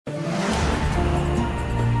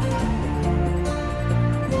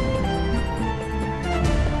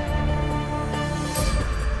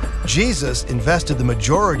Jesus invested the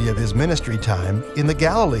majority of his ministry time in the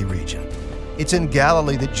Galilee region. It's in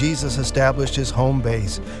Galilee that Jesus established his home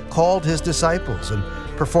base, called his disciples, and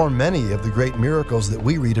performed many of the great miracles that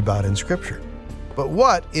we read about in Scripture. But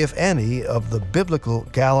what, if any, of the biblical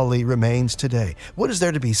Galilee remains today? What is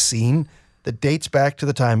there to be seen that dates back to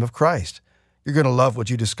the time of Christ? You're going to love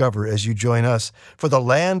what you discover as you join us for The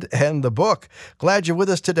Land and the Book. Glad you're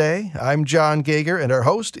with us today. I'm John Gager, and our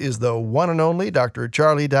host is the one and only Dr.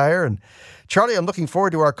 Charlie Dyer. And Charlie, I'm looking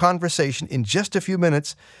forward to our conversation in just a few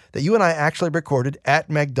minutes that you and I actually recorded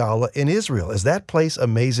at Magdala in Israel. Is that place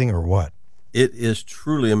amazing or what? It is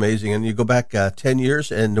truly amazing. And you go back 10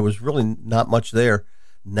 years, and there was really not much there.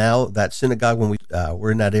 Now, that synagogue, when we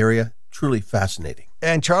were in that area, truly fascinating.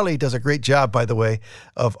 And Charlie does a great job, by the way,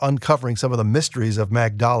 of uncovering some of the mysteries of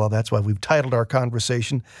Magdala. That's why we've titled our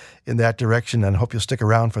conversation in that direction, and I hope you'll stick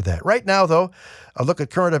around for that. Right now, though, a look at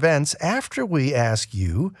current events after we ask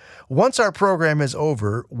you, once our program is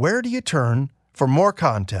over, where do you turn for more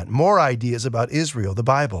content, more ideas about Israel, the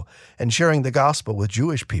Bible, and sharing the gospel with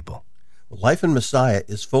Jewish people? Life in Messiah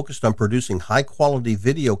is focused on producing high-quality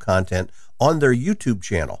video content on their YouTube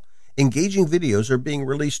channel. Engaging videos are being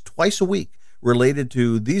released twice a week related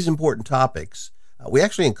to these important topics. We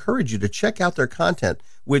actually encourage you to check out their content,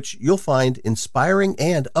 which you'll find inspiring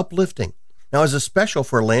and uplifting. Now, as a special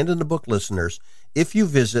for Land in the Book listeners, if you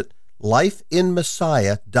visit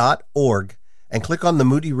lifeinmessiah.org and click on the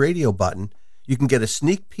Moody Radio button, you can get a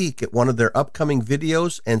sneak peek at one of their upcoming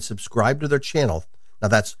videos and subscribe to their channel. Now,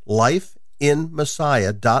 that's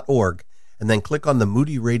lifeinmessiah.org, and then click on the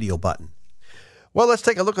Moody Radio button. Well, let's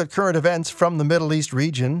take a look at current events from the Middle East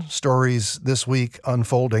region, stories this week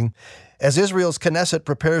unfolding. As Israel's Knesset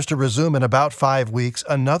prepares to resume in about 5 weeks,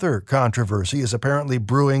 another controversy is apparently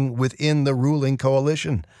brewing within the ruling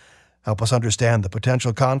coalition. Help us understand the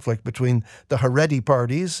potential conflict between the Haredi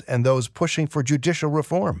parties and those pushing for judicial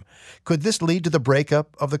reform. Could this lead to the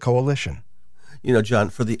breakup of the coalition? You know, John,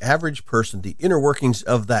 for the average person, the inner workings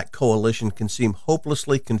of that coalition can seem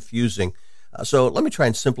hopelessly confusing. So let me try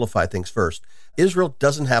and simplify things first. Israel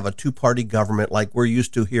doesn't have a two-party government like we're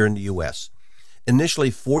used to here in the U.S. Initially,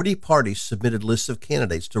 40 parties submitted lists of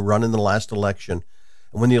candidates to run in the last election.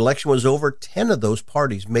 And when the election was over, 10 of those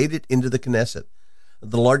parties made it into the Knesset.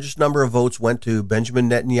 The largest number of votes went to Benjamin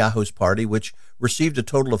Netanyahu's party, which received a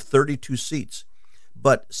total of 32 seats.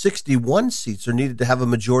 But 61 seats are needed to have a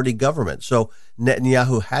majority government. So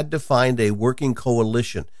Netanyahu had to find a working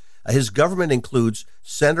coalition. His government includes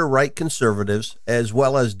center-right conservatives, as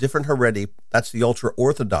well as different Haredi, that's the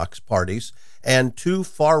ultra-Orthodox parties, and two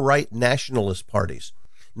far-right nationalist parties.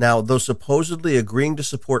 Now, though supposedly agreeing to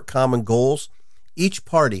support common goals, each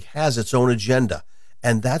party has its own agenda,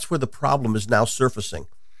 and that's where the problem is now surfacing.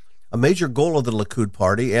 A major goal of the Likud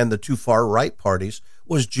party and the two far-right parties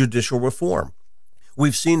was judicial reform.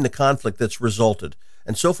 We've seen the conflict that's resulted,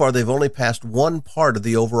 and so far they've only passed one part of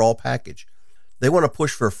the overall package. They want to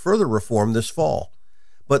push for further reform this fall.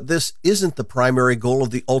 But this isn't the primary goal of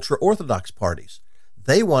the ultra-Orthodox parties.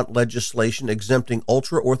 They want legislation exempting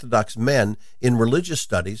ultra-Orthodox men in religious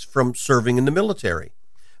studies from serving in the military.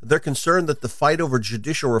 They're concerned that the fight over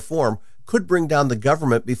judicial reform could bring down the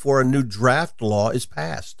government before a new draft law is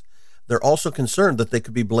passed. They're also concerned that they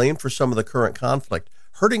could be blamed for some of the current conflict,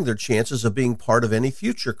 hurting their chances of being part of any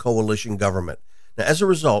future coalition government. Now, as a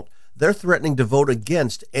result, they're threatening to vote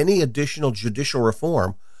against any additional judicial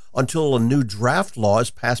reform until a new draft law is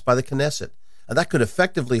passed by the Knesset. And that could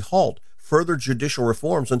effectively halt further judicial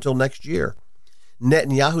reforms until next year.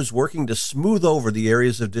 Netanyahu's working to smooth over the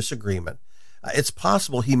areas of disagreement. It's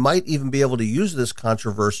possible he might even be able to use this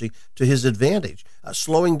controversy to his advantage,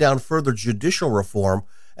 slowing down further judicial reform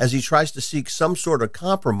as he tries to seek some sort of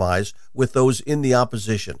compromise with those in the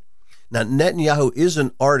opposition. Now, Netanyahu is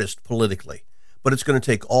an artist politically, but it's going to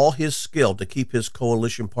take all his skill to keep his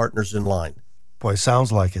coalition partners in line. Boy,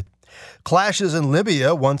 sounds like it. Clashes in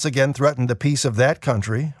Libya once again threaten the peace of that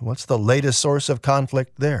country. What's the latest source of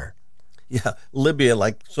conflict there? Yeah, Libya,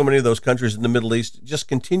 like so many of those countries in the Middle East, just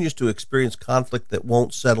continues to experience conflict that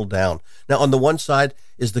won't settle down. Now, on the one side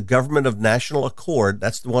is the Government of National Accord.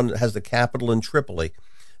 That's the one that has the capital in Tripoli.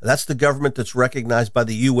 That's the government that's recognized by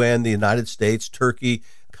the UN, the United States, Turkey,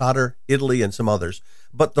 Qatar, Italy, and some others.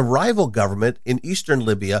 But the rival government in eastern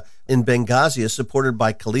Libya, in Benghazi, is supported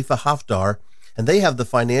by Khalifa Haftar, and they have the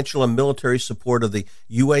financial and military support of the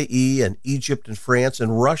UAE and Egypt and France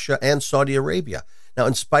and Russia and Saudi Arabia. Now,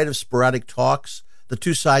 in spite of sporadic talks, the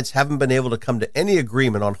two sides haven't been able to come to any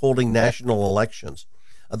agreement on holding national elections.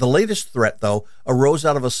 The latest threat, though, arose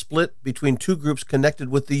out of a split between two groups connected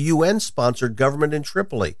with the UN-sponsored government in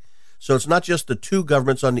Tripoli. So it's not just the two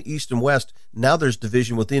governments on the east and west. Now there's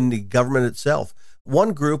division within the government itself.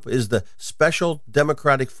 One group is the Special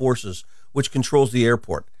Democratic Forces, which controls the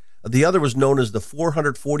airport. The other was known as the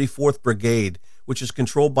 444th Brigade, which is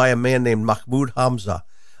controlled by a man named Mahmoud Hamza.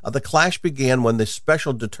 The clash began when the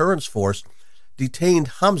Special Deterrence Force detained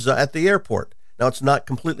Hamza at the airport. Now, it's not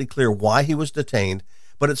completely clear why he was detained,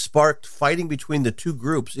 but it sparked fighting between the two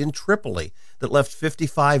groups in Tripoli that left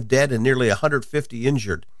 55 dead and nearly 150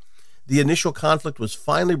 injured. The initial conflict was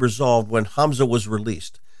finally resolved when Hamza was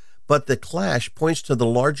released. But the clash points to the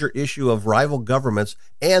larger issue of rival governments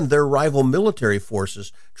and their rival military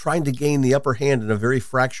forces trying to gain the upper hand in a very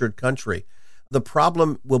fractured country. The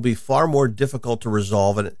problem will be far more difficult to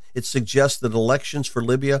resolve, and it suggests that elections for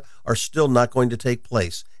Libya are still not going to take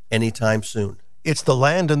place anytime soon. It's The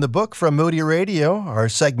Land and the Book from Moody Radio. Our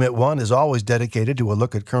segment 1 is always dedicated to a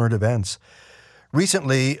look at current events.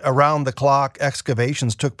 Recently, around-the-clock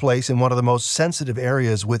excavations took place in one of the most sensitive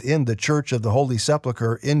areas within the Church of the Holy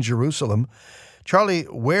Sepulchre in Jerusalem. Charlie,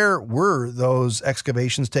 where were those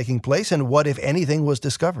excavations taking place, and what, if anything, was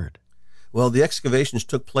discovered? Well, the excavations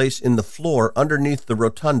took place in the floor underneath the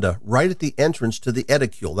rotunda, right at the entrance to the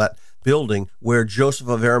edicule, that building where Joseph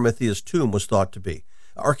of Arimathea's tomb was thought to be.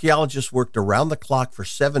 Archaeologists worked around the clock for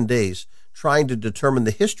 7 days trying to determine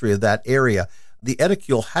the history of that area. The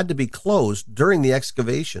edicule had to be closed during the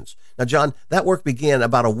excavations. Now, John, that work began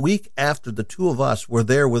about a week after the two of us were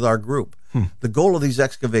there with our group. The goal of these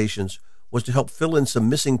excavations was to help fill in some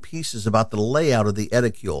missing pieces about the layout of the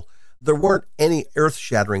edicule. There weren't any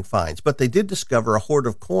earth-shattering finds, but they did discover a hoard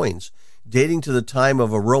of coins dating to the time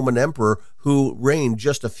of a Roman emperor who reigned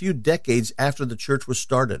just a few decades after the church was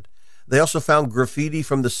started. They also found graffiti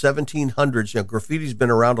from the 1700s. Graffiti's been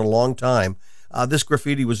around a long time. This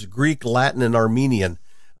graffiti was Greek, Latin, and Armenian.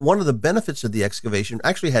 One of the benefits of the excavation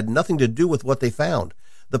actually had nothing to do with what they found.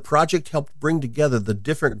 The project helped bring together the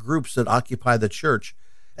different groups that occupy the church.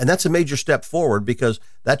 And that's a major step forward because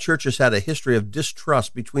that church has had a history of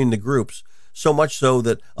distrust between the groups, so much so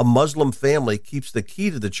that a Muslim family keeps the key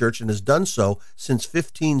to the church and has done so since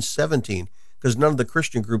 1517 because none of the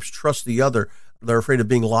Christian groups trust the other. They're afraid of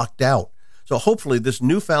being locked out. So hopefully this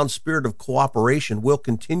newfound spirit of cooperation will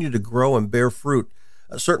continue to grow and bear fruit.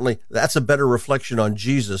 Certainly, that's a better reflection on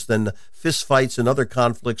Jesus than the fistfights and other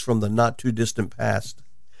conflicts from the not-too-distant past.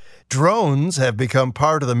 Drones have become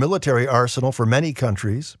part of the military arsenal for many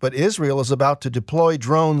countries, but Israel is about to deploy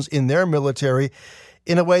drones in their military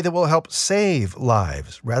in a way that will help save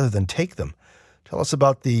lives rather than take them. Tell us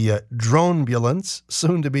about the dronebulance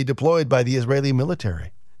soon to be deployed by the Israeli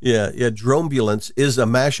military. Yeah, dronebulance is a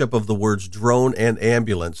mashup of the words drone and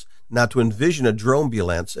ambulance. Now, to envision a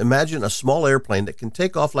dronebulance, imagine a small airplane that can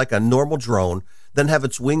take off like a normal drone, then have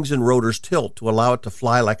its wings and rotors tilt to allow it to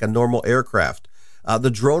fly like a normal aircraft. The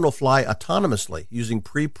drone will fly autonomously using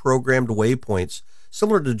pre-programmed waypoints,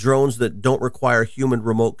 similar to drones that don't require human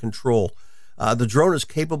remote control. The drone is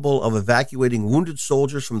capable of evacuating wounded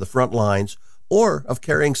soldiers from the front lines or of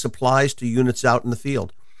carrying supplies to units out in the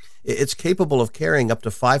field. It's capable of carrying up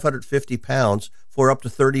to 550 pounds for up to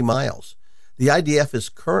 30 miles. The IDF is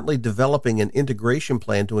currently developing an integration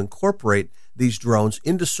plan to incorporate these drones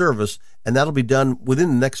into service, and that'll be done within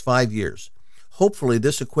the next 5 years. Hopefully,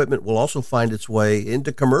 this equipment will also find its way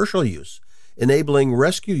into commercial use, enabling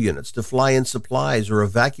rescue units to fly in supplies or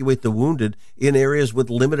evacuate the wounded in areas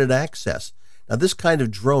with limited access. Now, this kind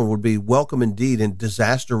of drone would be welcome indeed in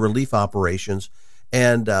disaster relief operations,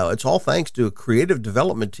 and it's all thanks to a creative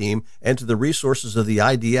development team and to the resources of the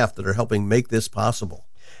IDF that are helping make this possible.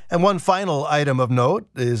 And one final item of note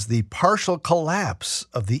is the partial collapse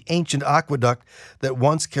of the ancient aqueduct that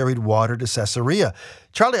once carried water to Caesarea.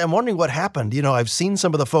 Charlie, I'm wondering what happened. I've seen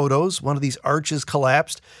some of the photos. One of these arches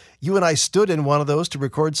collapsed. You and I stood in one of those to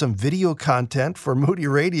record some video content for Moody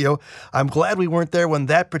Radio. I'm glad we weren't there when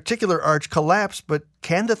that particular arch collapsed, but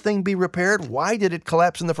can the thing be repaired? Why did it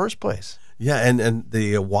collapse in the first place? Yeah, and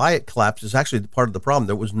the why it collapsed is actually part of the problem.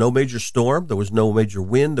 There was no major storm. There was no major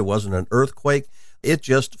wind. There wasn't an earthquake. It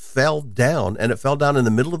just fell down, and it fell down in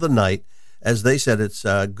the middle of the night. As they said, it's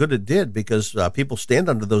good it did because people stand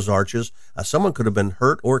under those arches. Someone could have been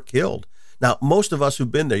hurt or killed. Now, most of us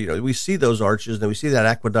who've been there, we see those arches and we see that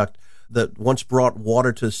aqueduct that once brought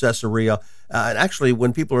water to Caesarea. And actually,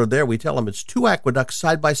 when people are there, we tell them it's two aqueducts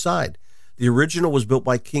side by side. The original was built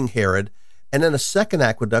by King Herod, and then a second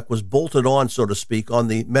aqueduct was bolted on, so to speak, on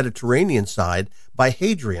the Mediterranean side by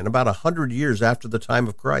Hadrian about 100 years after the time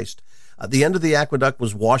of Christ. The end of the aqueduct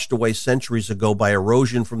was washed away centuries ago by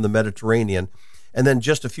erosion from the Mediterranean. And then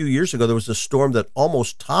just a few years ago, there was a storm that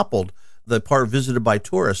almost toppled the part visited by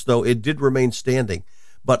tourists, though it did remain standing.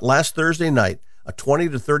 But last Thursday night, A 20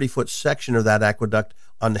 to 30-foot section of that aqueduct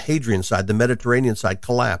on the Hadrian side, the Mediterranean side,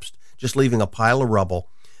 collapsed, just leaving a pile of rubble.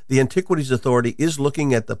 The Antiquities Authority is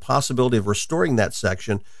looking at the possibility of restoring that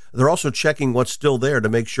section. They're also checking what's still there to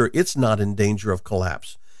make sure it's not in danger of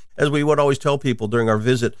collapse. As we would always tell people during our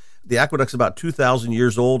visit, the aqueduct's about 2,000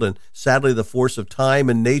 years old, and sadly the force of time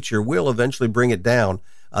and nature will eventually bring it down.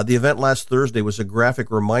 The event last Thursday was a graphic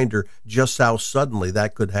reminder just how suddenly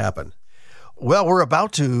that could happen. Well, we're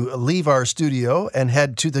about to leave our studio and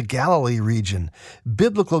head to the Galilee region.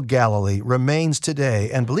 Biblical Galilee remains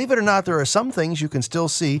today, and believe it or not, there are some things you can still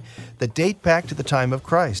see that date back to the time of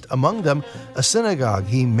Christ. Among them, a synagogue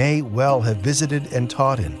he may well have visited and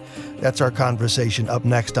taught in. That's our conversation up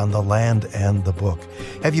next on The Land and the Book.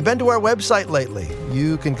 Have you been to our website lately?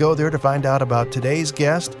 You can go there to find out about today's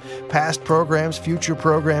guest, past programs, future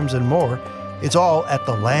programs, and more. It's all at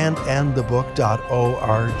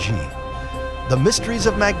thelandandthebook.org. The Mysteries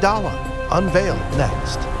of Magdala, unveiled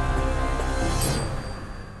next.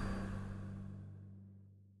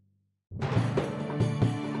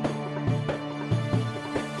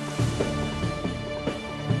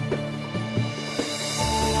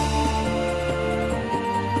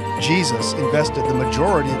 Jesus invested the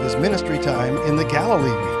majority of his ministry time in the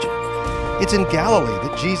Galilee region. It's in Galilee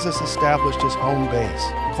that Jesus established his home base,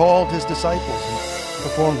 called his disciples, and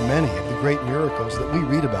performed many of the great miracles that we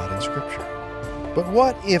read about in Scripture. But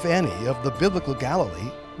what, if any, of the biblical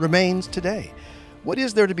Galilee remains today? What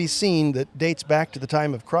is there to be seen that dates back to the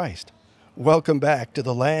time of Christ? Welcome back to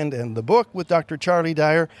The Land and the Book with Dr. Charlie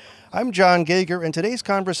Dyer. I'm John Gager, and today's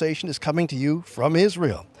conversation is coming to you from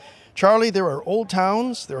Israel. Charlie, there are old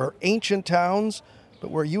towns, there are ancient towns,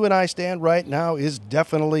 but where you and I stand right now is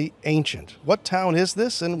definitely ancient. What town is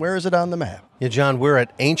this, and where is it on the map? Yeah, John, we're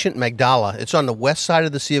at ancient Magdala. It's on the west side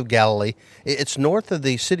of the Sea of Galilee. It's north of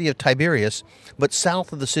the city of Tiberias, but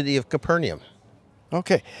south of the city of Capernaum.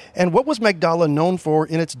 Okay. And what was Magdala known for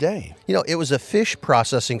in its day? You know, it was a fish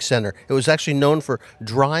processing center. It was actually known for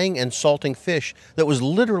drying and salting fish that was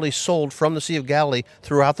literally sold from the Sea of Galilee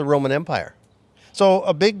throughout the Roman Empire. So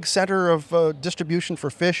a big center of distribution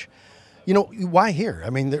for fish. You know, why here?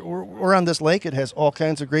 I mean, we're on this lake. It has all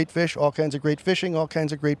kinds of great fish, all kinds of great fishing, all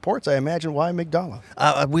kinds of great ports. I imagine, why Magdala?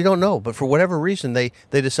 We don't know, but for whatever reason, they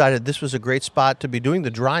decided this was a great spot to be doing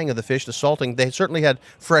the drying of the fish, the salting. They certainly had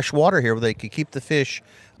fresh water here where they could keep the fish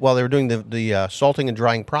while they were doing the salting and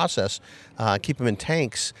drying process, keep them in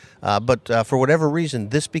tanks. But for whatever reason,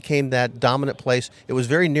 this became that dominant place. It was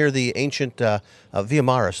very near the ancient Via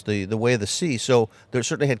Maris, the way of the sea. So there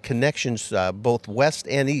certainly had connections both west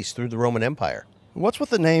and east through the Roman Empire. What's with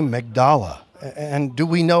the name Magdala? And do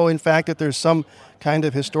we know, in fact, that there's some kind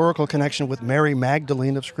of historical connection with Mary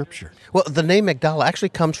Magdalene of Scripture? Well, the name Magdala actually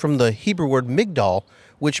comes from the Hebrew word migdal,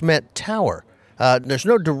 which meant tower. There's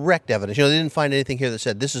no direct evidence. You know, they didn't find anything here that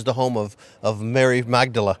said this is the home of Mary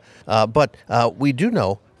Magdala. But we do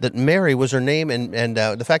know that Mary was her name, and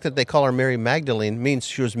the fact that they call her Mary Magdalene means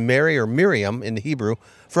she was Mary or Miriam in the Hebrew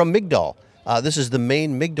from Migdal. This is the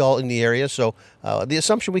main Migdal in the area, so the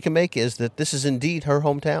assumption we can make is that this is indeed her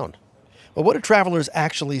hometown. Well, what do travelers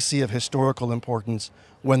actually see of historical importance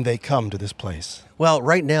when they come to this place? Well,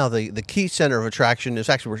 right now, the key center of attraction is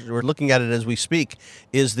actually, we're looking at it as we speak,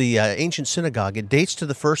 is the ancient synagogue. It dates to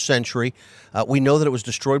the 1st century. We know that it was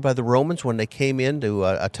destroyed by the Romans when they came in to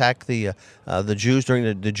attack the Jews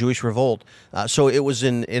during the Jewish revolt. So it was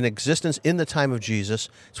in existence in the time of Jesus.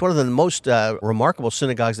 It's one of the most remarkable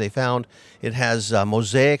synagogues they found. It has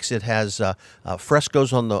mosaics. It has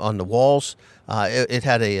frescoes on the walls. It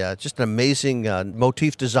had just an amazing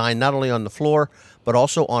motif design, not only on the floor, but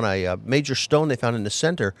also on a major stone they found in the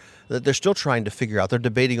center that they're still trying to figure out. They're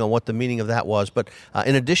debating on what the meaning of that was. But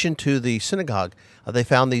in addition to the synagogue, they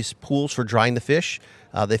found these pools for drying the fish.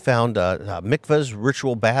 They found mikvahs,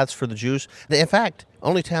 ritual baths for the Jews. In fact,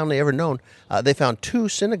 only town they ever known, they found 2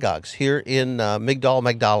 synagogues here in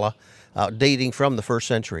Magdala, dating from the 1st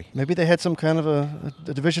century. Maybe they had some kind of a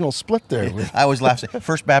divisional split there. I always laugh,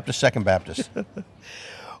 First Baptist, Second Baptist.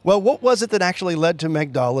 Well, what was it that actually led to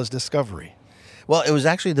Magdala's discovery? Well, it was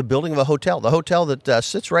actually the building of a hotel, the hotel that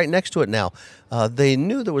sits right next to it now. They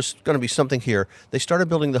knew there was going to be something here. They started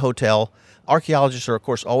building the hotel. Archaeologists are, of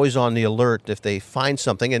course, always on the alert if they find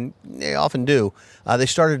something, and they often do. They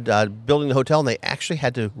started building the hotel, and they actually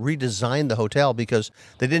had to redesign the hotel because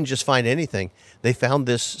they didn't just find anything. They found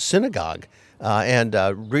this synagogue and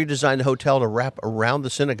redesigned the hotel to wrap around the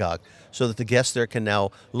synagogue so that the guests there can now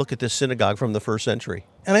look at this synagogue from the 1st century.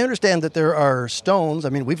 And I understand that there are stones. I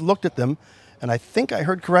mean, we've looked at them. And I think I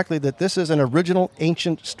heard correctly that this is an original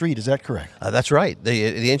ancient street. Is that correct? That's right.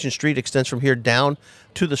 The ancient street extends from here down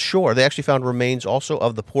to the shore. They actually found remains also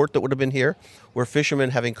of the port that would have been here, where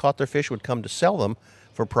fishermen, having caught their fish, would come to sell them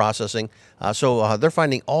for processing. So they're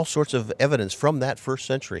finding all sorts of evidence from that first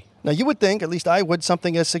century. Now, you would think, at least I would,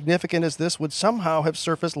 something as significant as this would somehow have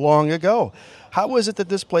surfaced long ago. How is it that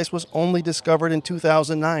this place was only discovered in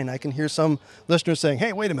 2009? I can hear some listeners saying,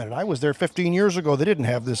 hey, wait a minute, I was there 15 years ago. They didn't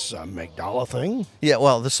have this Magdala thing. Yeah,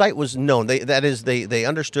 well, the site was known. They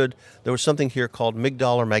understood there was something here called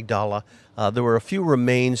Migdal or Magdala. There were a few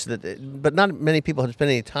remains, but not many people had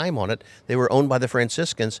spent any time on it. They were owned by the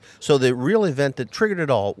Franciscans. So the real event that triggered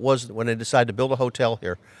it all was when they decided to build a hotel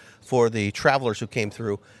here for the travelers who came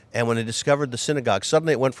through. And when they discovered the synagogue,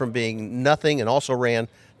 suddenly it went from being nothing and also ran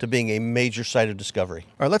to being a major site of discovery.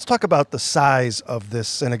 All right, let's talk about the size of this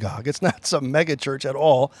synagogue. It's not some mega church at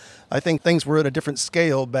all. I think things were at a different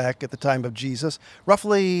scale back at the time of Jesus.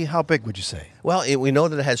 Roughly how big would you say? Well, we know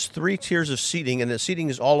that it has 3 tiers of seating, and the seating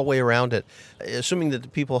is all the way around it. Assuming that the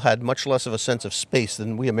people had much less of a sense of space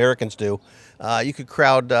than we Americans do, you could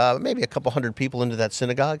crowd maybe a couple hundred people into that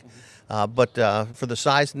synagogue. But for the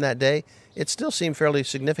size in that day, it still seemed fairly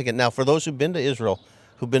significant. Now, for those who've been to Israel,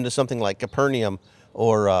 who've been to something like Capernaum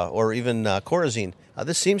or even Chorazin,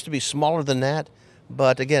 this seems to be smaller than that.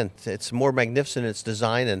 But again, it's more magnificent in its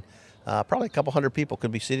design, and probably a couple hundred people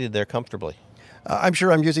could be seated there comfortably. I'm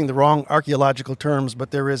sure I'm using the wrong archaeological terms,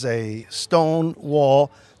 but there is a stone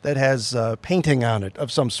wall that has painting on it of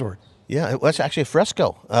some sort. Yeah, it was actually a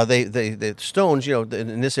fresco. The stones,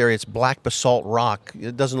 in this area, it's black basalt rock.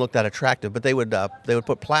 It doesn't look that attractive, but they would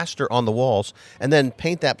put plaster on the walls and then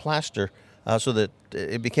paint that plaster so that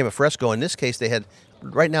it became a fresco. In this case, they had,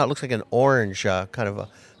 right now it looks like an orange kind of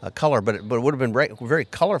a color, but it would have been very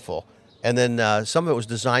colorful. And then some of it was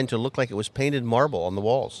designed to look like it was painted marble on the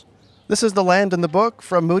walls. This is The Land in the Book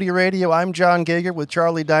from Moody Radio. I'm John Gager with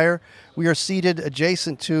Charlie Dyer. We are seated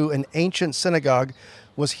adjacent to an ancient synagogue,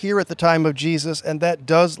 was here at the time of Jesus, and that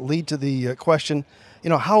does lead to the question,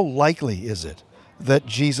 how likely is it that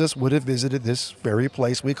Jesus would have visited this very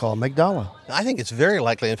place we call Magdala? I think it's very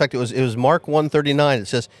likely. In fact, it was Mark 1:39. It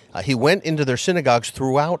says, he went into their synagogues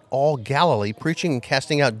throughout all Galilee, preaching and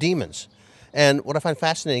casting out demons. And what I find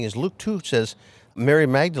fascinating is Luke 2 says Mary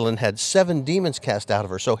Magdalene had 7 demons cast out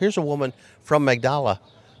of her. So here's a woman from Magdala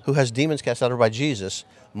who has demons cast out of her by Jesus.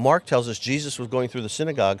 Mark tells us Jesus was going through the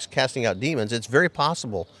synagogues casting out demons. It's very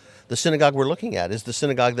possible the synagogue we're looking at is the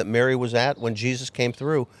synagogue that Mary was at when Jesus came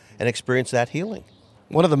through and experienced that healing.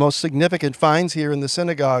 One of the most significant finds here in the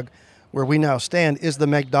synagogue where we now stand is the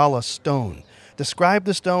Magdala stone. Describe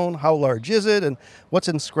the stone. How large is it, and what's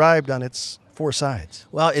inscribed on its 4 sides?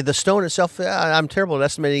 Well, the stone itself, I'm terrible at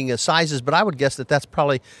estimating sizes, but I would guess that that's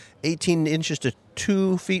probably 18 inches to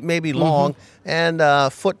 2 feet maybe long and a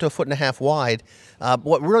foot to a foot and a half wide.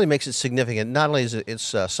 What really makes it significant, not only is it its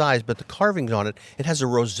size, but the carvings on it. It has a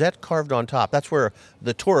rosette carved on top. That's where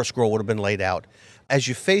the Torah scroll would have been laid out. As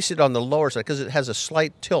you face it on the lower side, because it has a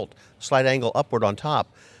slight tilt, slight angle upward on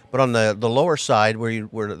top, but on the lower side where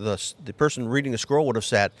the person reading the scroll would have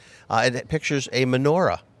sat, it pictures a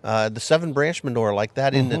menorah. The 7-branch menorah like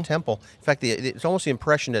that in the temple. In fact, it's almost the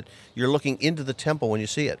impression that you're looking into the temple when you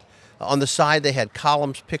see it. On the side, they had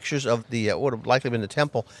columns, pictures of the what would have likely been the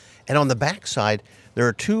temple. And on the back side, there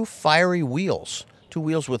are 2 fiery wheels, 2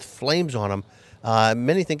 wheels with flames on them.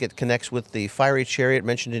 Many think it connects with the fiery chariot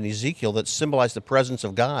mentioned in Ezekiel that symbolized the presence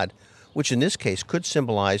of God, which in this case could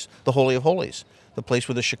symbolize the Holy of Holies, the place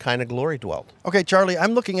where the Shekinah glory dwelt. Okay, Charlie,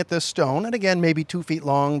 I'm looking at this stone, and again, maybe 2 feet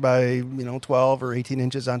long by, 12 or 18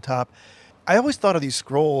 inches on top. I always thought of these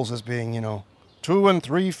scrolls as being, 2 and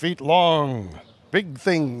 3 feet long, big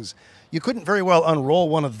things. You couldn't very well unroll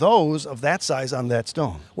one of those of that size on that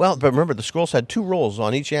stone. Well, but remember, the scrolls had 2 rolls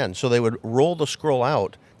on each end, so they would roll the scroll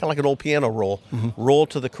out, kind of like an old piano roll, roll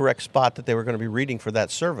to the correct spot that they were going to be reading for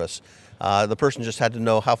that service. The person just had to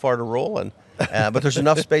know how far to roll, but there's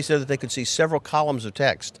enough space there that they could see several columns of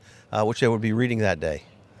text, which they would be reading that day.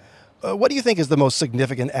 What do you think is the most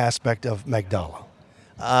significant aspect of Magdala?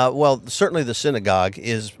 Well, certainly the synagogue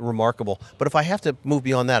is remarkable, but if I have to move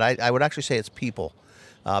beyond that, I would actually say it's people.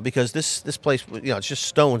 Because this place, it's just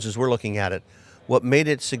stones as we're looking at it. What made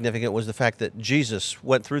it significant was the fact that Jesus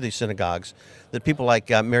went through these synagogues, that people like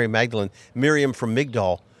Mary Magdalene, Miriam from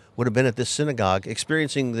Migdal, would have been at this synagogue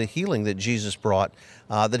experiencing the healing that Jesus brought,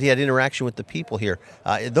 that he had interaction with the people here.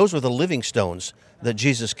 Those were the living stones that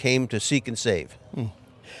Jesus came to seek and save.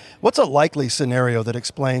 What's a likely scenario that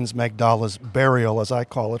explains Magdala's burial, as I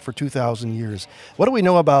call it, for 2,000 years? What do we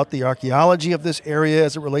know about the archaeology of this area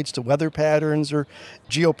as it relates to weather patterns or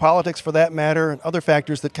geopolitics, for that matter, and other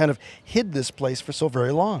factors that kind of hid this place for so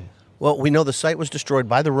very long? Well, we know the site was destroyed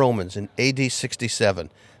by the Romans in AD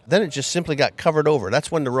 67. Then it just simply got covered over.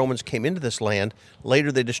 That's when the Romans came into this land.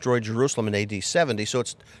 Later, they destroyed Jerusalem in AD 70. So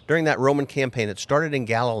it's during that Roman campaign. It started in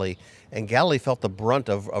Galilee, and Galilee felt the brunt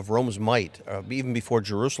of Rome's might, even before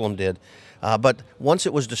Jerusalem did. But once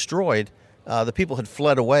it was destroyed, the people had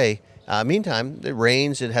fled away. Meantime, it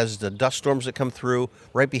rains. It has the dust storms that come through.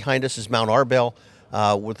 Right behind us is Mount Arbel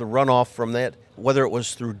with the runoff from that. Whether it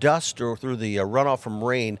was through dust or through the runoff from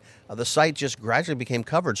rain, the site just gradually became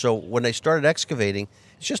covered. So when they started excavating,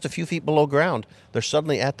 it's just a few feet below ground. They're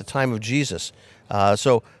suddenly at the time of Jesus.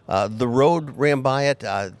 So the road ran by it.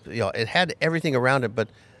 It had everything around it, but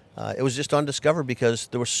it was just undiscovered because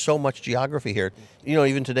there was so much geography here.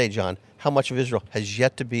 Even today, John, how much of Israel has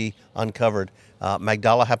yet to be uncovered?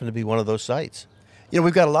 Magdala happened to be one of those sites.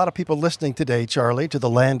 We've got a lot of people listening today, Charlie, to The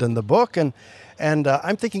Land and the Book, and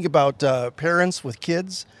I'm thinking about parents with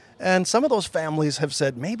kids, and some of those families have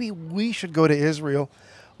said, maybe we should go to Israel.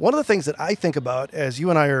 One of the things that I think about as you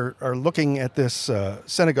and I are looking at this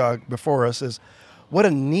synagogue before us is what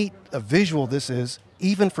a neat visual this is,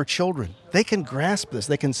 even for children. They can grasp this.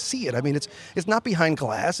 They can see it. I mean, it's not behind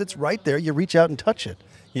glass. It's right there. You reach out and touch it.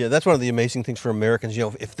 Yeah, that's one of the amazing things for Americans.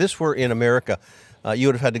 If this were in America, you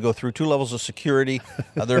would have had to go through 2 levels of security.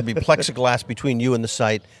 There would be plexiglass between you and the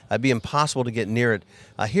site. It'd be impossible to get near it.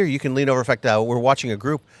 Here, you can lean over. In fact, we're watching a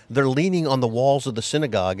group. They're leaning on the walls of the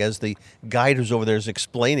synagogue as the guide who's over there is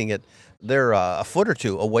explaining it. They're a foot or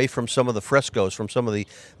two away from some of the frescoes, from some of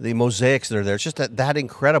the mosaics that are there. It's just that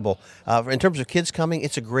incredible. In terms of kids coming,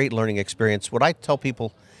 it's a great learning experience. What I tell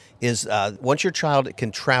people is once your child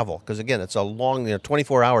can travel, because again, it's a long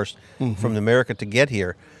 24 hours from America to get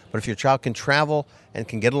here, but if your child can travel and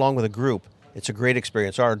can get along with a group, it's a great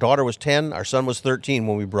experience. Our daughter was 10, our son was 13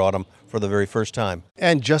 when we brought him for the very first time.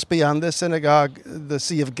 And just beyond this synagogue, the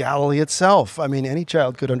Sea of Galilee itself. I mean, any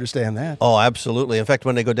child could understand that. Oh, absolutely. In fact,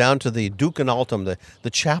 when they go down to the Duc and Altum, the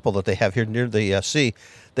chapel that they have here near the sea,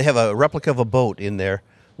 they have a replica of a boat in there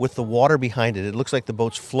with the water behind it. It looks like the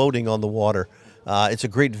boat's floating on the water. It's a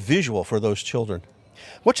great visual for those children.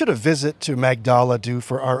 What should a visit to Magdala do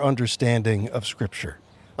for our understanding of Scripture?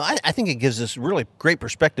 I think it gives us really great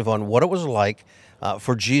perspective on what it was like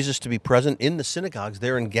for Jesus to be present in the synagogues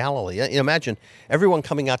there in Galilee. Imagine everyone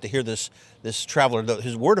coming out to hear this traveler.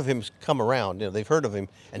 His word of him has come around. They've heard of him,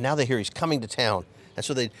 and now they hear he's coming to town. And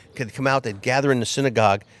so they could come out, they'd gather in the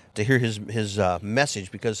synagogue to hear his message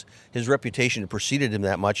because his reputation had preceded him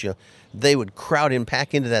that much. They would crowd in,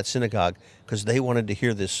 pack into that synagogue because they wanted to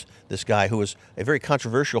hear this guy who was a very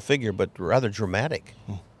controversial figure but rather dramatic.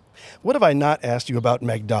 What have I not asked you about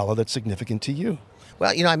Magdala that's significant to you?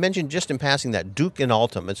 Well, I mentioned just in passing that Duc in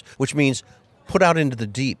Altum, which means put out into the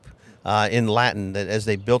deep in Latin as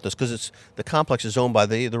they built this, because the complex is owned by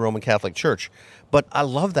the Roman Catholic Church. But I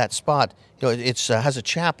love that spot. It has a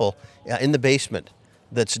chapel in the basement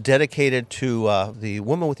that's dedicated to the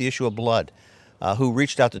woman with the issue of blood who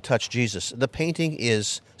reached out to touch Jesus. The painting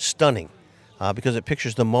is stunning. Because it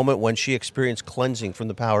pictures the moment when she experienced cleansing from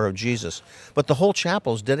the power of Jesus. But the whole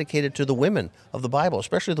chapel is dedicated to the women of the Bible,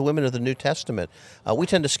 especially the women of the New Testament. We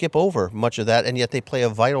tend to skip over much of that, and yet they play a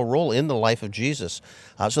vital role in the life of Jesus.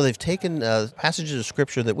 So they've taken passages of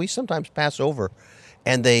Scripture that we sometimes pass over,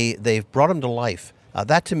 and they've brought them to life.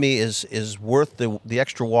 That to me is worth the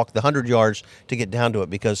extra walk, the 100 yards to get down to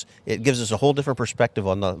it, because it gives us a whole different perspective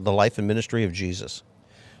on the life and ministry of Jesus.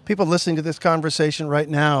 People listening to this conversation right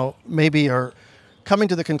now maybe are coming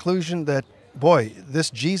to the conclusion that, boy, this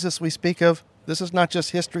Jesus we speak of, this is not just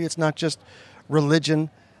history, it's not just religion,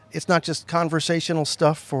 it's not just conversational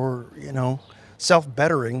stuff for,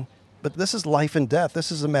 self-bettering, but this is life and death.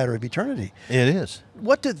 This is a matter of eternity. It is.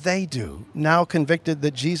 What do they do now convicted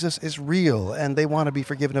that Jesus is real and they want to be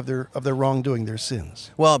forgiven of their wrongdoing, their sins?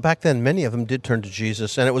 Well, back then, many of them did turn to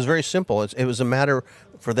Jesus, and it was very simple. It was a matter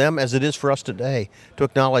for them, as it is for us today, to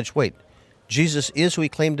acknowledge, wait, Jesus is who he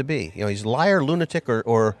claimed to be. He's liar, lunatic,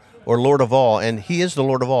 or Lord of all, and he is the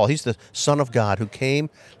Lord of all. He's the Son of God who came,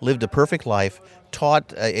 lived a perfect life,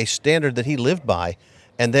 taught a standard that he lived by,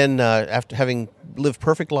 and then after having lived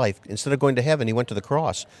perfect life, instead of going to heaven, he went to the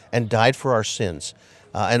cross and died for our sins.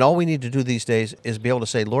 And all we need to do these days is be able to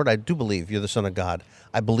say, Lord, I do believe you're the Son of God.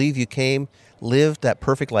 I believe you came, lived that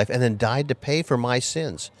perfect life, and then died to pay for my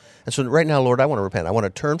sins. And so right now, Lord, I want to repent. I want to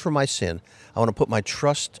turn from my sin. I want to put my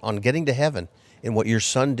trust on getting to heaven in what your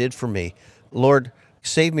Son did for me. Lord,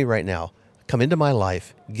 save me right now. Come into my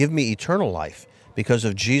life. Give me eternal life. because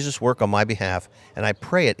of Jesus' work on my behalf, and I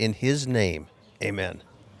pray it in His name. Amen.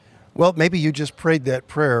 Well, maybe you just prayed that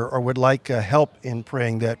prayer or would like help in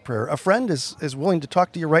praying that prayer. A friend is willing to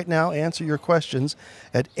talk to you right now, answer your questions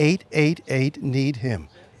at 888-NEED-HIM.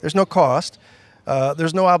 There's no cost.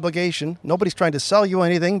 There's no obligation. Nobody's trying to sell you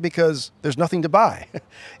anything because there's nothing to buy.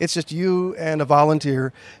 It's just you and a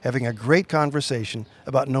volunteer having a great conversation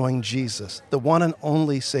about knowing Jesus, the one and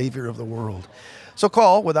only Savior of the world. So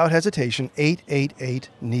call without hesitation,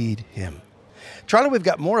 888-NEED-HIM. Charlie, we've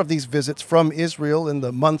got more of these visits from Israel in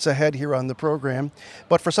the months ahead here on the program.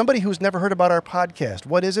 But for somebody who's never heard about our podcast,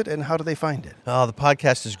 what is it and how do they find it? Oh, the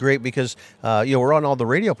podcast is great because we're on all the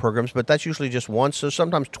radio programs, but that's usually just once or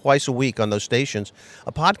sometimes twice a week on those stations.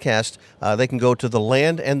 A podcast, they can go to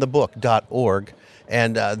thelandandthebook.org.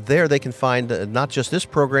 And there they can find not just this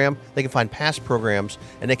program, they can find past programs,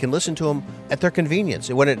 and they can listen to them at their convenience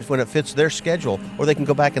when it fits their schedule, or they can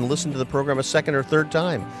go back and listen to the program a second or third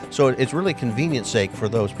time. So it's really convenience sake for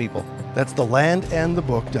those people. That's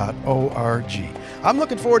thelandandthebook.org. I'm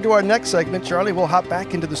looking forward to our next segment. Charlie, we'll hop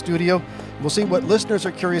back into the studio. We'll see what listeners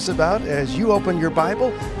are curious about as you open your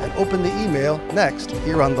Bible and open the email next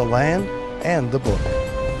here on The Land and the Book.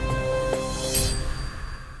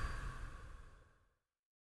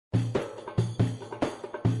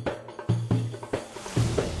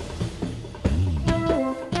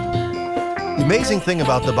 The amazing thing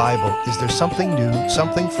about the Bible is there's something new,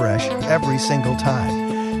 something fresh every single time.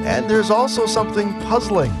 And there's also something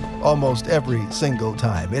puzzling almost every single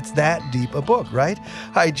time. It's that deep a book, right?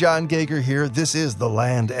 Hi, John Gager here. This is The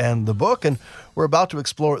Land and the Book, and we're about to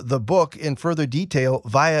explore the book in further detail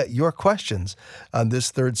via your questions on this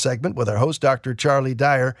third segment with our host, Dr. Charlie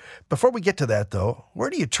Dyer. Before we get to that, though, where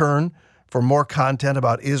do you turn for more content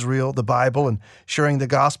about Israel, the Bible, and sharing the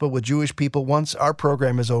gospel with Jewish people once our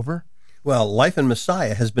program is over? Well, Life in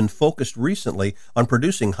Messiah has been focused recently on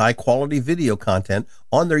producing high-quality video content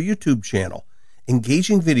on their YouTube channel.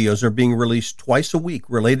 Engaging videos are being released twice a week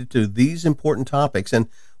related to these important topics, and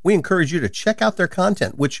we encourage you to check out their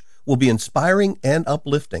content, which will be inspiring and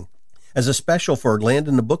uplifting. As a special for Land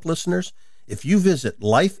in the Book listeners, if you visit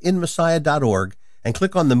lifeinmessiah.org and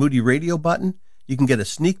click on the Moody Radio button, you can get a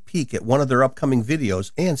sneak peek at one of their upcoming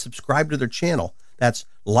videos and subscribe to their channel. That's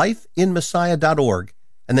lifeinmessiah.org.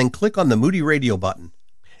 And then click on the Moody Radio button.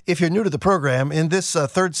 If you're new to the program, in this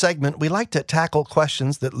third segment, we like to tackle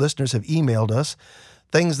questions that listeners have emailed us,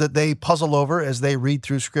 things that they puzzle over as they read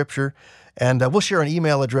through Scripture, and we'll share an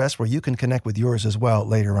email address where you can connect with yours as well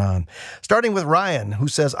later on. Starting with Ryan, who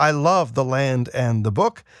says, I love The Land and the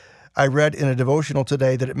Book. I read in a devotional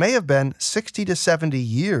today that it may have been 60 to 70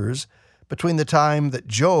 years between the time that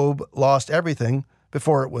Job lost everything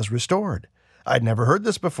before it was restored. I'd never heard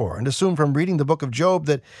this before and assumed from reading the book of Job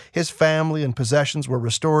that his family and possessions were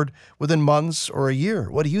restored within months or a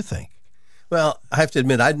year. What do you think? Well, I have to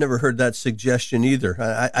admit, I'd never heard that suggestion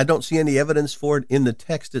either. I don't see any evidence for it in the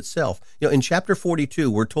text itself. In chapter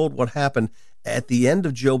 42, we're told what happened at the end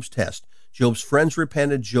of Job's test. Job's friends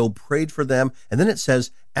repented, Job prayed for them, and then it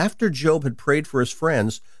says, after Job had prayed for his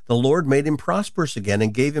friends, the Lord made him prosperous again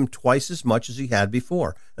and gave him twice as much as he had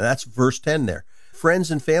before. Now, that's verse 10 there.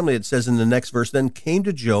 Friends and family, it says in the next verse, then came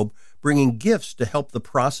to Job, bringing gifts to help the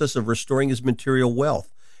process of restoring his material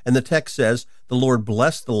wealth. And the text says, the Lord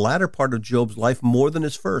blessed the latter part of Job's life more than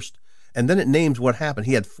his first. And then it names what happened.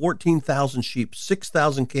 He had 14,000 sheep,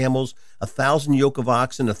 6,000 camels, 1,000 yoke of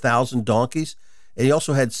oxen, 1,000 donkeys. And he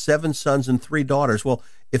also had 7 sons and 3 daughters. Well,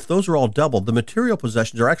 if those are all doubled, the material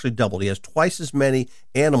possessions are actually doubled. He has twice as many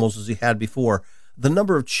animals as he had before. The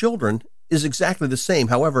number of children is exactly the same.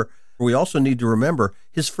 However, we also need to remember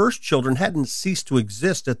his first children hadn't ceased to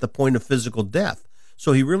exist at the point of physical death.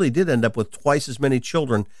 So he really did end up with twice as many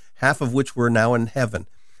children, half of which were now in heaven.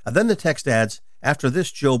 Then the text adds, after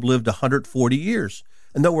this, Job lived 140 years.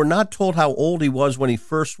 And though we're not told how old he was when he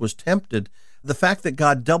first was tempted, the fact that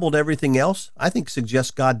God doubled everything else, I think suggests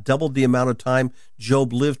God doubled the amount of time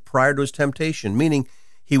Job lived prior to his temptation, meaning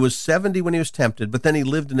he was 70 when he was tempted, but then he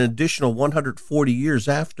lived an additional 140 years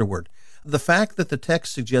afterward. The fact that the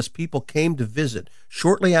text suggests people came to visit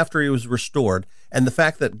shortly after he was restored, and the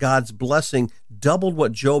fact that God's blessing doubled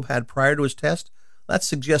what Job had prior to his test, that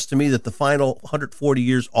suggests to me that the final 140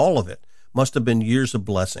 years, all of it, must have been years of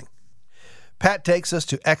blessing. Pat takes us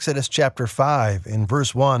to Exodus chapter 5. In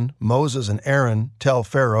verse 1, Moses and Aaron tell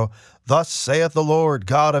Pharaoh, Thus saith the Lord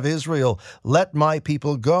God of Israel, Let my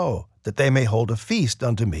people go, that they may hold a feast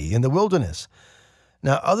unto me in the wilderness.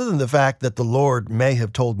 Now, other than the fact that the Lord may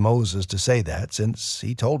have told Moses to say that, since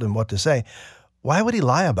he told him what to say, why would he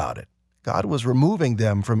lie about it? God was removing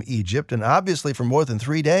them from Egypt, and obviously for more than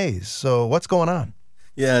 3 days. So what's going on?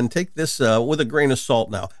 Yeah, and take this with a grain of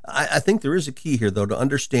salt now. I think there is a key here, though, to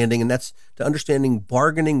understanding, and that's to understanding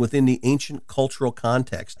bargaining within the ancient cultural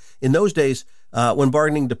context. In those days, when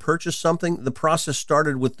bargaining to purchase something, the process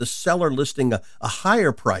started with the seller listing a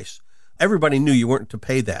higher price. Everybody knew you weren't to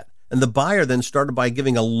pay that. And the buyer then started by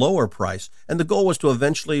giving a lower price, and the goal was to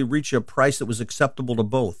eventually reach a price that was acceptable to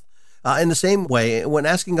both. In the same way, when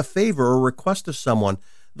asking a favor or request of someone,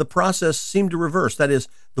 the process seemed to reverse. That is,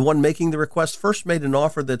 the one making the request first made an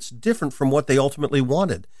offer that's different from what they ultimately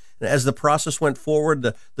wanted. And as the process went forward,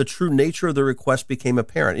 the true nature of the request became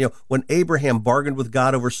apparent. When Abraham bargained with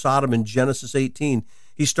God over Sodom in Genesis 18,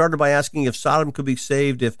 he started by asking if Sodom could be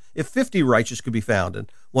saved, if 50 righteous could be found. And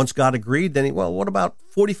once God agreed, then what about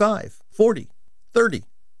 45, 40, 30,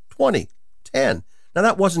 20, 10? Now,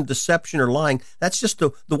 that wasn't deception or lying. That's just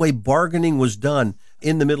the way bargaining was done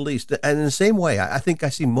in the Middle East. And in the same way, I think I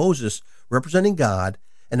see Moses representing God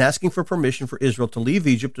and asking for permission for Israel to leave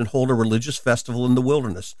Egypt and hold a religious festival in the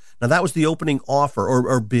wilderness. Now, that was the opening offer,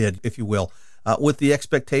 or bid, if you will, with the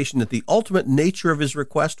expectation that the ultimate nature of his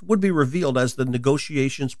request would be revealed as the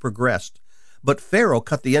negotiations progressed. But Pharaoh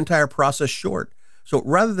cut the entire process short. So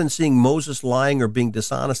rather than seeing Moses lying or being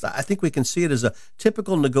dishonest, I think we can see it as a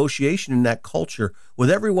typical negotiation in that culture,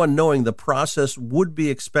 with everyone knowing the process would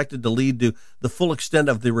be expected to lead to the full extent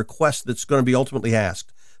of the request that's going to be ultimately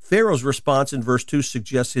asked. Pharaoh's response in verse 2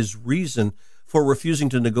 suggests his reason for refusing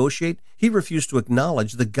to negotiate. He refused to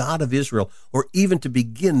acknowledge the God of Israel or even to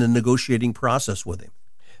begin the negotiating process with him.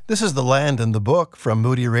 This is The Land and the Book from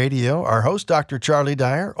Moody Radio. Our host, Dr. Charlie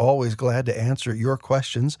Dyer, always glad to answer your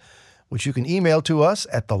questions, which you can email to us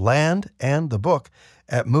at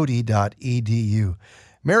thelandandthebook@moody.edu.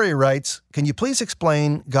 Mary writes, can you please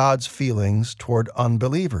explain God's feelings toward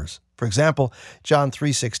unbelievers? For example, John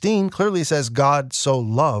 3:16 clearly says God so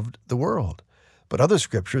loved the world, but other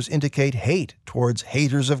scriptures indicate hate towards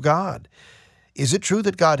haters of God. Is it true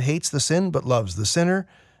that God hates the sin but loves the sinner?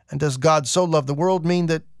 And does God so love the world mean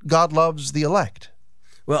that God loves the elect?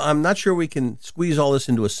 Well, I'm not sure we can squeeze all this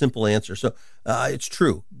into a simple answer. So it's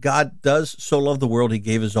true. God does so love the world, he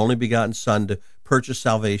gave his only begotten Son to purchase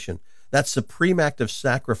salvation. That supreme act of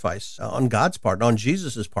sacrifice on God's part, on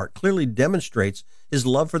Jesus' part, clearly demonstrates his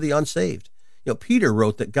love for the unsaved. Peter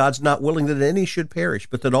wrote that God's not willing that any should perish,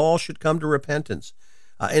 but that all should come to repentance.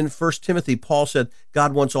 In 1 Timothy, Paul said,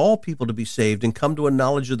 God wants all people to be saved and come to a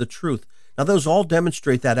knowledge of the truth. Now, those all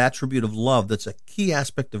demonstrate that attribute of love that's a key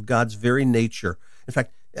aspect of God's very nature. In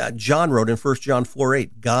fact, John wrote in 1 John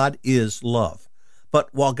 4:8, God is love. But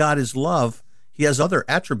while God is love, he has other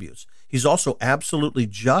attributes. He's also absolutely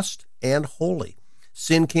just and holy.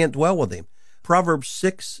 Sin can't dwell with him. Proverbs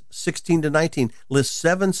 6:16-19 lists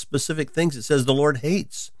 7 specific things it says the Lord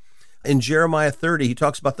hates. In Jeremiah 30, he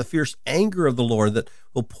talks about the fierce anger of the Lord that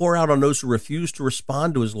will pour out on those who refuse to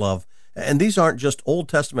respond to his love. And these aren't just Old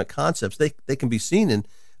Testament concepts. They can be seen in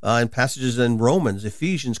passages in Romans,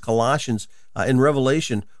 Ephesians, Colossians, in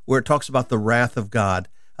Revelation, where it talks about the wrath of God.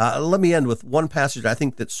 Let me end with one passage I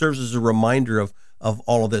think that serves as a reminder of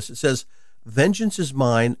all of this. It says, vengeance is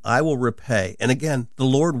mine, I will repay. And again, the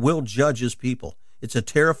Lord will judge his people. It's a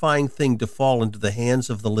terrifying thing to fall into the hands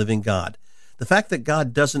of the living God. The fact that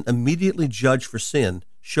God doesn't immediately judge for sin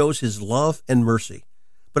shows his love and mercy.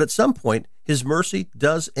 But at some point, his mercy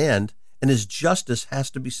does end, and his justice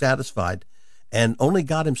has to be satisfied. And only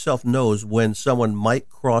God himself knows when someone might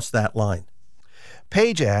cross that line.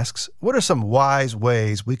 Paige asks, what are some wise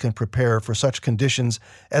ways we can prepare for such conditions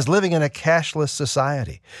as living in a cashless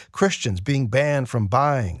society? Christians being banned from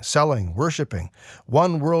buying, selling, worshiping,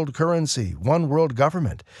 one world currency, one world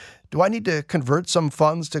government. Do I need to convert some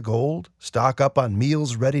funds to gold, stock up on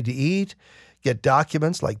meals ready to eat, get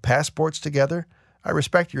documents like passports together? I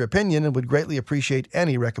respect your opinion and would greatly appreciate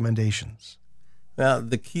any recommendations. Now,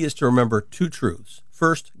 the key is to remember 2 truths.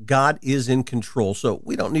 First, God is in control, so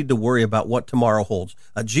we don't need to worry about what tomorrow holds.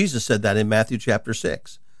 Jesus said that in Matthew chapter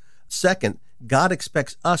 6. Second, God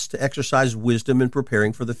expects us to exercise wisdom in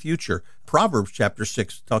preparing for the future. Proverbs chapter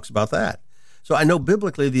 6 talks about that. So I know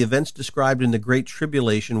biblically the events described in the Great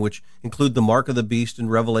Tribulation, which include the mark of the beast in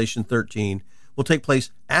Revelation 13, will take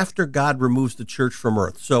place after God removes the church from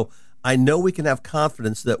earth. So I know we can have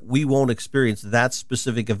confidence that we won't experience that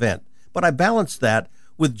specific event. But I balance that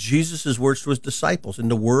with Jesus' words to his disciples. In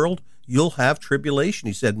the world, you'll have tribulation,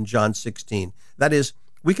 he said in John 16. That is,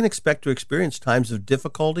 we can expect to experience times of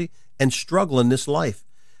difficulty and struggle in this life.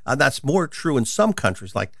 That's more true in some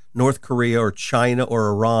countries like North Korea or China or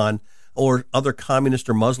Iran or other communist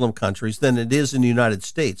or Muslim countries than it is in the United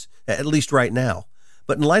States, at least right now.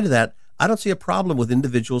 But in light of that, I don't see a problem with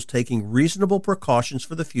individuals taking reasonable precautions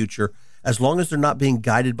for the future as long as they're not being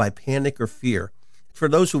guided by panic or fear. For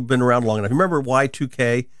those who've been around long enough, remember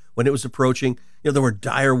Y2K when it was approaching? There were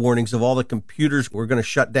dire warnings of all the computers were going to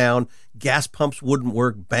shut down, gas pumps wouldn't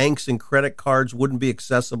work, banks and credit cards wouldn't be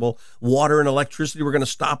accessible, water and electricity were going to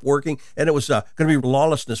stop working, and it was going to be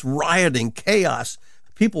lawlessness, rioting, chaos.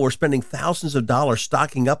 People were spending thousands of dollars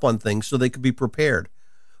stocking up on things so they could be prepared.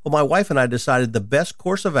 Well, my wife and I decided the best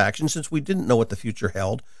course of action, since we didn't know what the future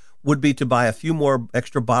held, would be to buy a few more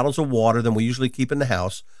extra bottles of water than we usually keep in the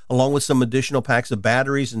house, along with some additional packs of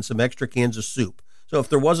batteries and some extra cans of soup. So if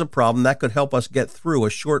there was a problem, that could help us get through a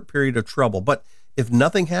short period of trouble. But if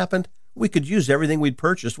nothing happened, we could use everything we'd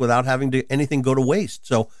purchased without having anything go to waste.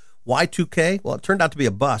 So Y2K, well, it turned out to be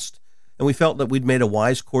a bust, and we felt that we'd made a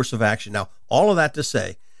wise course of action. Now, all of that to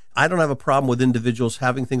say, I don't have a problem with individuals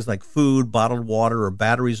having things like food, bottled water, or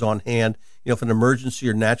batteries on hand, if an emergency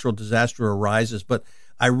or natural disaster arises. But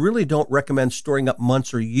I really don't recommend storing up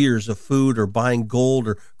months or years of food or buying gold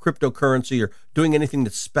or cryptocurrency or doing anything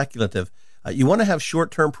that's speculative. You want to have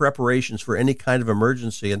short-term preparations for any kind of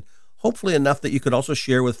emergency, and hopefully enough that you could also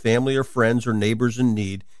share with family or friends or neighbors in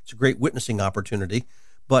need. It's a great witnessing opportunity,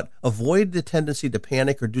 but avoid the tendency to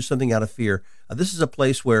panic or do something out of fear. This is a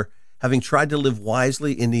place where, having tried to live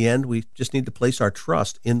wisely, in the end, we just need to place our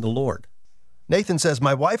trust in the Lord. Nathan says,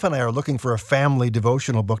 my wife and I are looking for a family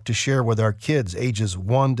devotional book to share with our kids ages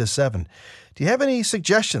 1 to 7. Do you have any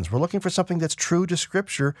suggestions? We're looking for something that's true to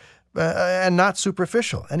Scripture and not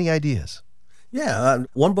superficial. Any ideas? Yeah,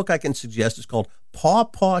 one book I can suggest is called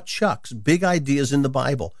Paw Chuck's Big Ideas in the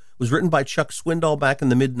Bible. It was written by Chuck Swindoll back in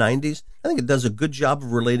the mid-'90s. I think it does a good job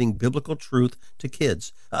of relating biblical truth to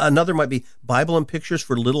kids. Another might be Bible and Pictures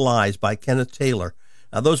for Little Eyes by Kenneth Taylor.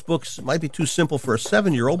 Now, those books might be too simple for a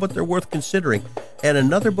 7-year-old, but they're worth considering. And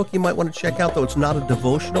another book you might want to check out, though it's not a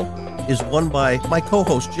devotional, is one by my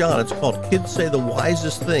co-host, John. It's called Kids Say the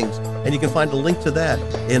Wisest Things, and you can find a link to that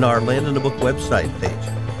in our Land in the Book website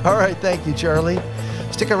page. All right, thank you, Charlie.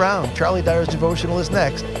 Stick around. Charlie Dyer's devotional is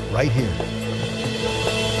next, right here.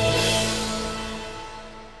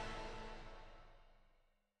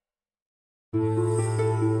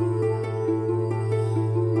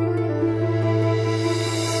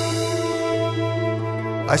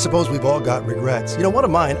 I suppose we've all got regrets. One of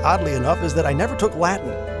mine, oddly enough, is that I never took Latin.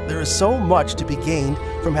 There is so much to be gained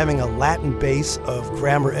from having a Latin base of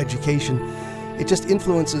grammar education. It just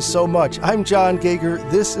influences so much. I'm John Gager.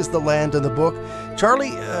 This is The Land in the Book.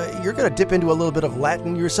 Charlie, you're going to dip into a little bit of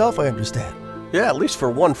Latin yourself, I understand. Yeah, at least for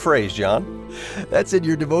one phrase, John. That's in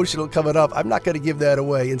your devotional coming up. I'm not going to give that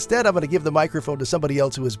away. Instead, I'm going to give the microphone to somebody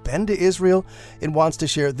else who has been to Israel and wants to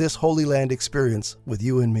share this Holy Land experience with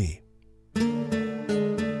you and me.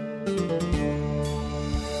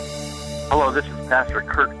 Hello, this is Pastor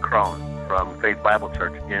Kurt Crone from Faith Bible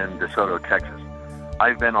Church in DeSoto, Texas.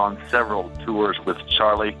 I've been on several tours with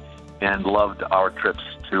Charlie and loved our trips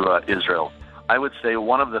to Israel. I would say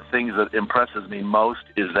one of the things that impresses me most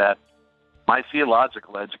is that my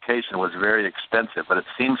theological education was very expensive, but it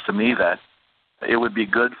seems to me that it would be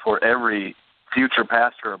good for every future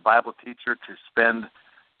pastor or Bible teacher to spend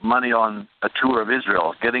money on a tour of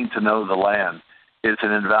Israel. Getting to know the land is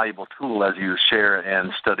an invaluable tool as you share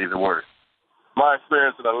and study the Word. My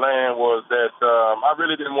experience in the land was that I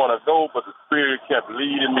really didn't want to go, but the Spirit kept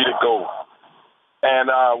leading me to go. And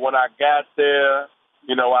when I got there,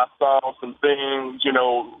 I saw some things,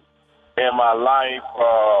 in my life.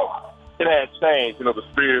 It had changed. The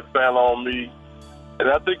Spirit fell on me. And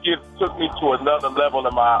I think it took me to another level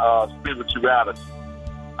in my spirituality.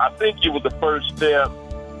 I think it was the first step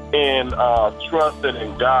in trusting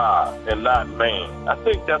in God and not man. I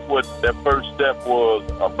think that's what that first step was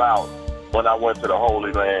about when I went to the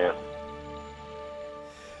Holy Land.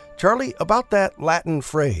 Charlie, about that Latin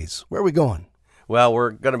phrase, where are we going? Well,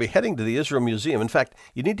 we're going to be heading to the Israel Museum. In fact,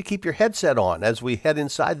 you need to keep your headset on as we head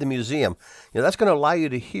inside the museum. That's going to allow you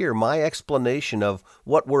to hear my explanation of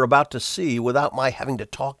what we're about to see without my having to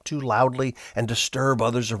talk too loudly and disturb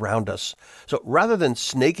others around us. So rather than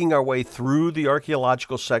snaking our way through the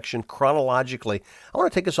archaeological section chronologically, I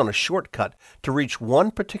want to take us on a shortcut to reach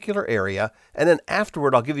one particular area, and then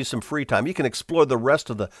afterward I'll give you some free time. You can explore the rest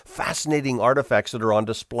of the fascinating artifacts that are on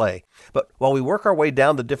display. But while we work our way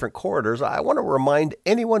down the different corridors, I want to remind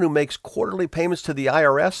anyone who makes quarterly payments to the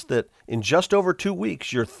IRS that in just over 2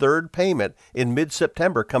 weeks, your third payment in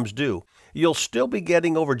mid-September comes due. You'll still be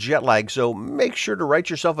getting over jet lag, so make sure to write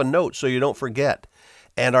yourself a note so you don't forget.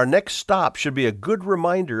 And our next stop should be a good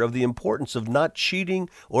reminder of the importance of not cheating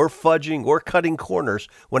or fudging or cutting corners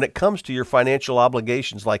when it comes to your financial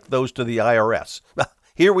obligations like those to the IRS.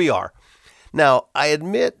 Here we are. Now, I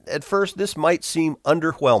admit at first this might seem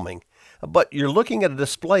underwhelming, but you're looking at a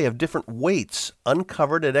display of different weights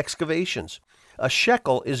uncovered at excavations. A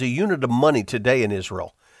shekel is a unit of money today in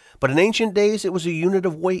Israel, but in ancient days it was a unit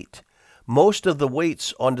of weight. Most of the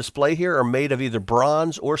weights on display here are made of either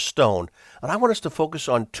bronze or stone, and I want us to focus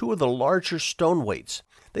on two of the larger stone weights.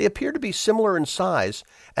 They appear to be similar in size,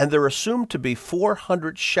 and they're assumed to be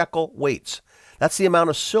 400 shekel weights. That's the amount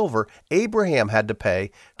of silver Abraham had to pay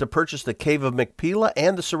to purchase the cave of Magdala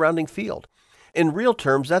and the surrounding field. In real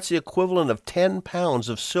terms, that's the equivalent of 10 pounds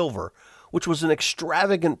of silver, which was an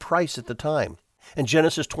extravagant price at the time. And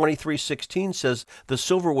Genesis 23:16 says the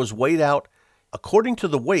silver was weighed out according to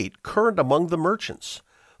the weight current among the merchants.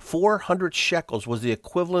 400 shekels was the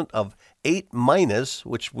equivalent of 8 minas,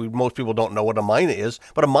 which most people don't know what a mina is,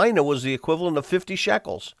 but a mina was the equivalent of 50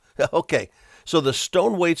 shekels. Okay, so the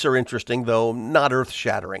stone weights are interesting, though not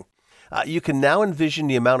earth-shattering. You can now envision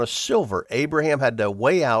the amount of silver Abraham had to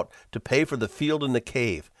weigh out to pay for the field and the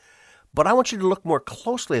cave. But I want you to look more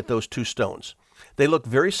closely at those two stones. They look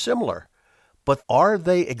very similar, but are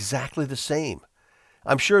they exactly the same?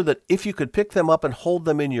 I'm sure that if you could pick them up and hold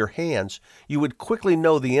them in your hands, you would quickly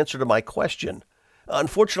know the answer to my question.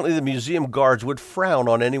 Unfortunately, the museum guards would frown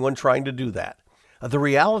on anyone trying to do that. The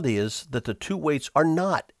reality is that the two weights are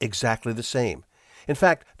not exactly the same. In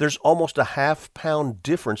fact, there's almost a half-pound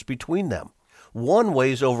difference between them. One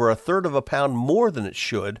weighs over a third of a pound more than it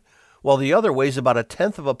should, while the other weighs about a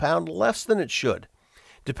tenth of a pound less than it should.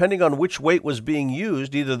 Depending on which weight was being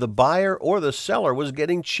used, either the buyer or the seller was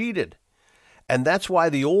getting cheated. And that's why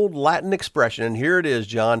the old Latin expression, and here it is,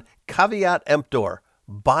 John, caveat emptor,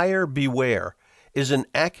 buyer beware, is an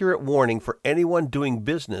accurate warning for anyone doing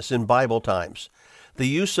business in Bible times. The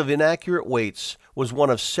use of inaccurate weights was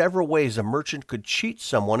one of several ways a merchant could cheat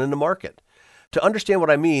someone in the market. To understand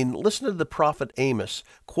what I mean, listen to the prophet Amos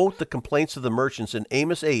quote the complaints of the merchants in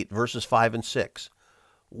Amos 8, verses 5 and 6.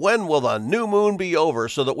 When will the new moon be over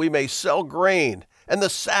so that we may sell grain, and the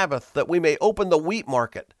Sabbath that we may open the wheat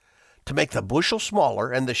market? To make the bushel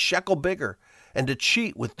smaller and the shekel bigger, and to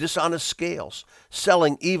cheat with dishonest scales,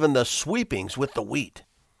 selling even the sweepings with the wheat.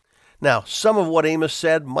 Now, some of what Amos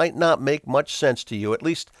said might not make much sense to you, at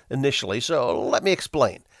least initially, so let me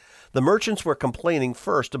explain. The merchants were complaining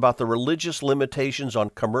first about the religious limitations on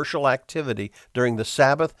commercial activity during the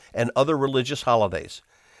Sabbath and other religious holidays.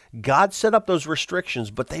 God set up those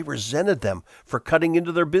restrictions, but they resented them for cutting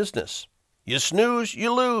into their business. You snooze,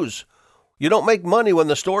 you lose. You don't make money when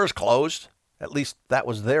the store is closed. At least that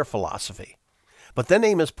was their philosophy. But then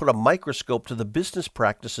Amos put a microscope to the business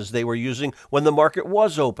practices they were using when the market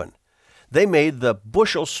was open. They made the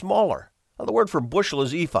bushel smaller. Now, the word for bushel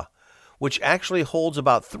is ephah, which actually holds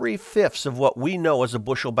about 3/5 of what we know as a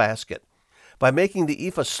bushel basket. By making the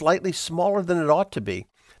ephah slightly smaller than it ought to be,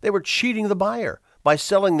 they were cheating the buyer by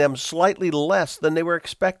selling them slightly less than they were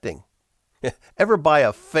expecting. Ever buy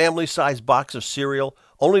a family-sized box of cereal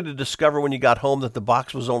only to discover when you got home that the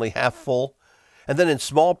box was only half full? And then in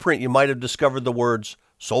small print you might have discovered the words,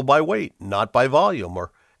 sold by weight, not by volume,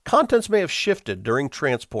 or contents may have shifted during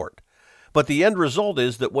transport. But the end result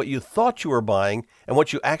is that what you thought you were buying and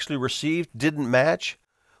what you actually received didn't match.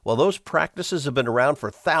 Well, those practices have been around for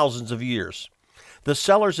thousands of years. The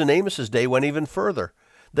sellers in Amos's day went even further.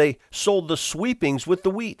 They sold the sweepings with the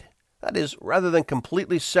wheat. That is, rather than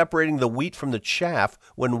completely separating the wheat from the chaff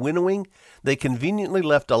when winnowing, they conveniently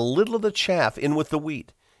left a little of the chaff in with the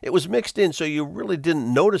wheat. It was mixed in so you really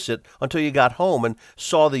didn't notice it until you got home and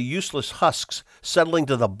saw the useless husks settling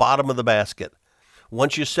to the bottom of the basket.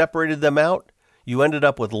 Once you separated them out, you ended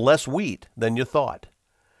up with less wheat than you thought.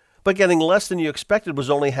 But getting less than you expected was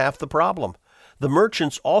only half the problem. The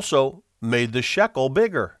merchants also made the shekel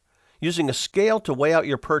bigger. Using a scale to weigh out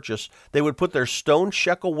your purchase, they would put their stone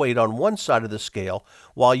shekel weight on one side of the scale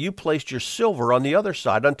while you placed your silver on the other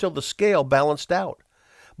side until the scale balanced out.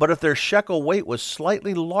 But if their shekel weight was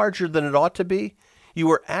slightly larger than it ought to be, you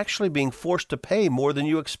were actually being forced to pay more than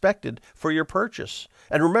you expected for your purchase.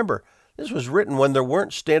 And remember, this was written when there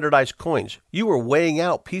weren't standardized coins. You were weighing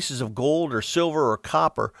out pieces of gold or silver or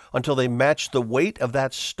copper until they matched the weight of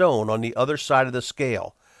that stone on the other side of the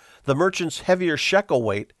scale. The merchant's heavier shekel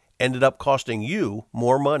weight ended up costing you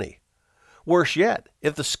more money. Worse yet,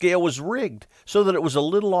 if the scale was rigged so that it was a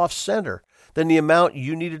little off center, then the amount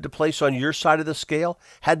you needed to place on your side of the scale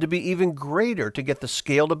had to be even greater to get the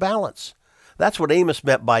scale to balance. That's what Amos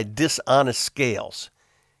meant by dishonest scales.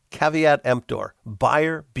 Caveat emptor,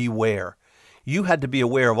 buyer beware. You had to be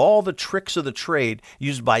aware of all the tricks of the trade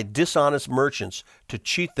used by dishonest merchants to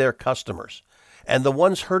cheat their customers. And the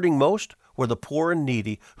ones hurting most were the poor and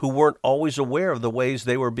needy who weren't always aware of the ways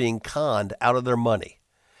they were being conned out of their money.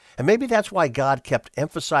 And maybe that's why God kept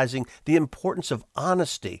emphasizing the importance of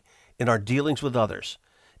honesty in our dealings with others.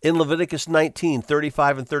 In Leviticus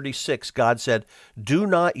 19:35 and 36, God said, "Do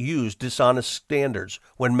not use dishonest standards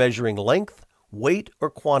when measuring length, weight, or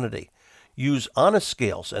quantity. Use honest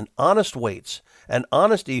scales and honest weights, an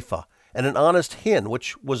honest ephah, and an honest hin,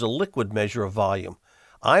 which was a liquid measure of volume.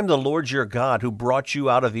 I'm the Lord your God who brought you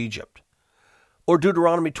out of Egypt." Or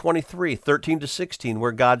Deuteronomy 23:13 to 16,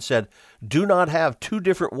 where God said, "Do not have two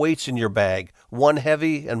different weights in your bag, one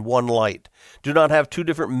heavy and one light. Do not have two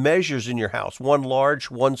different measures in your house, one large,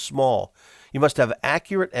 one small. You must have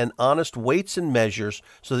accurate and honest weights and measures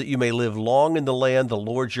so that you may live long in the land the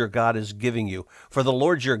Lord your God is giving you. For the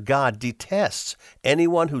Lord your God detests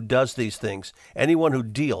anyone who does these things, anyone who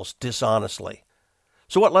deals dishonestly."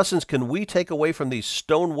 So what lessons can we take away from these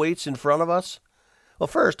stone weights in front of us? Well,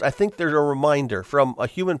 first, I think there's a reminder from a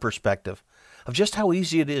human perspective of just how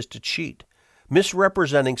easy it is to cheat,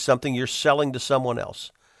 misrepresenting something you're selling to someone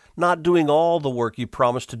else, not doing all the work you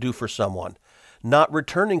promised to do for someone, not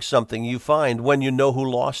returning something you find when you know who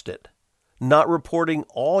lost it, not reporting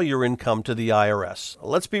all your income to the IRS.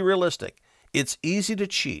 Let's be realistic. It's easy to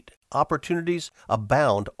cheat. Opportunities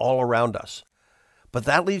abound all around us. But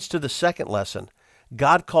that leads to the second lesson.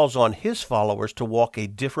 God calls on His followers to walk a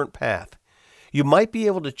different path. You might be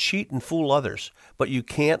able to cheat and fool others, but you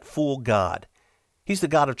can't fool God. He's the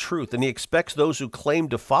God of truth, and He expects those who claim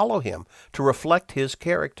to follow Him to reflect His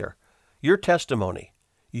character. Your testimony,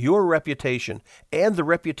 your reputation, and the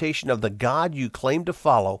reputation of the God you claim to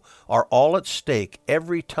follow are all at stake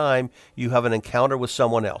every time you have an encounter with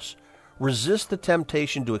someone else. Resist the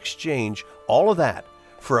temptation to exchange all of that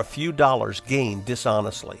for a few dollars gained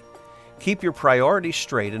dishonestly. Keep your priorities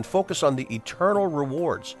straight and focus on the eternal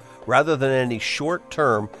rewards rather than any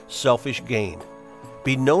short-term selfish gain.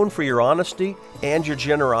 Be known for your honesty and your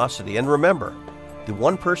generosity. And remember, the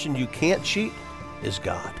one person you can't cheat is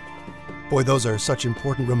God. Boy, those are such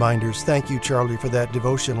important reminders. Thank you, Charlie, for that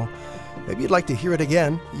devotional. Maybe you'd like to hear it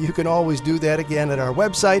again. You can always do that again at our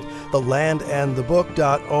website,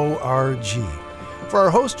 thelandandthebook.org. For our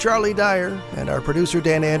host, Charlie Dyer, and our producer,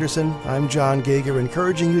 Dan Anderson, I'm John Gager,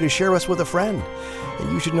 encouraging you to share us with a friend.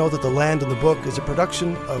 And you should know that The Land and the Book is a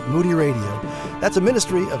production of Moody Radio. That's a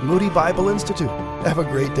ministry of Moody Bible Institute. Have a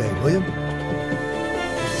great day, will you?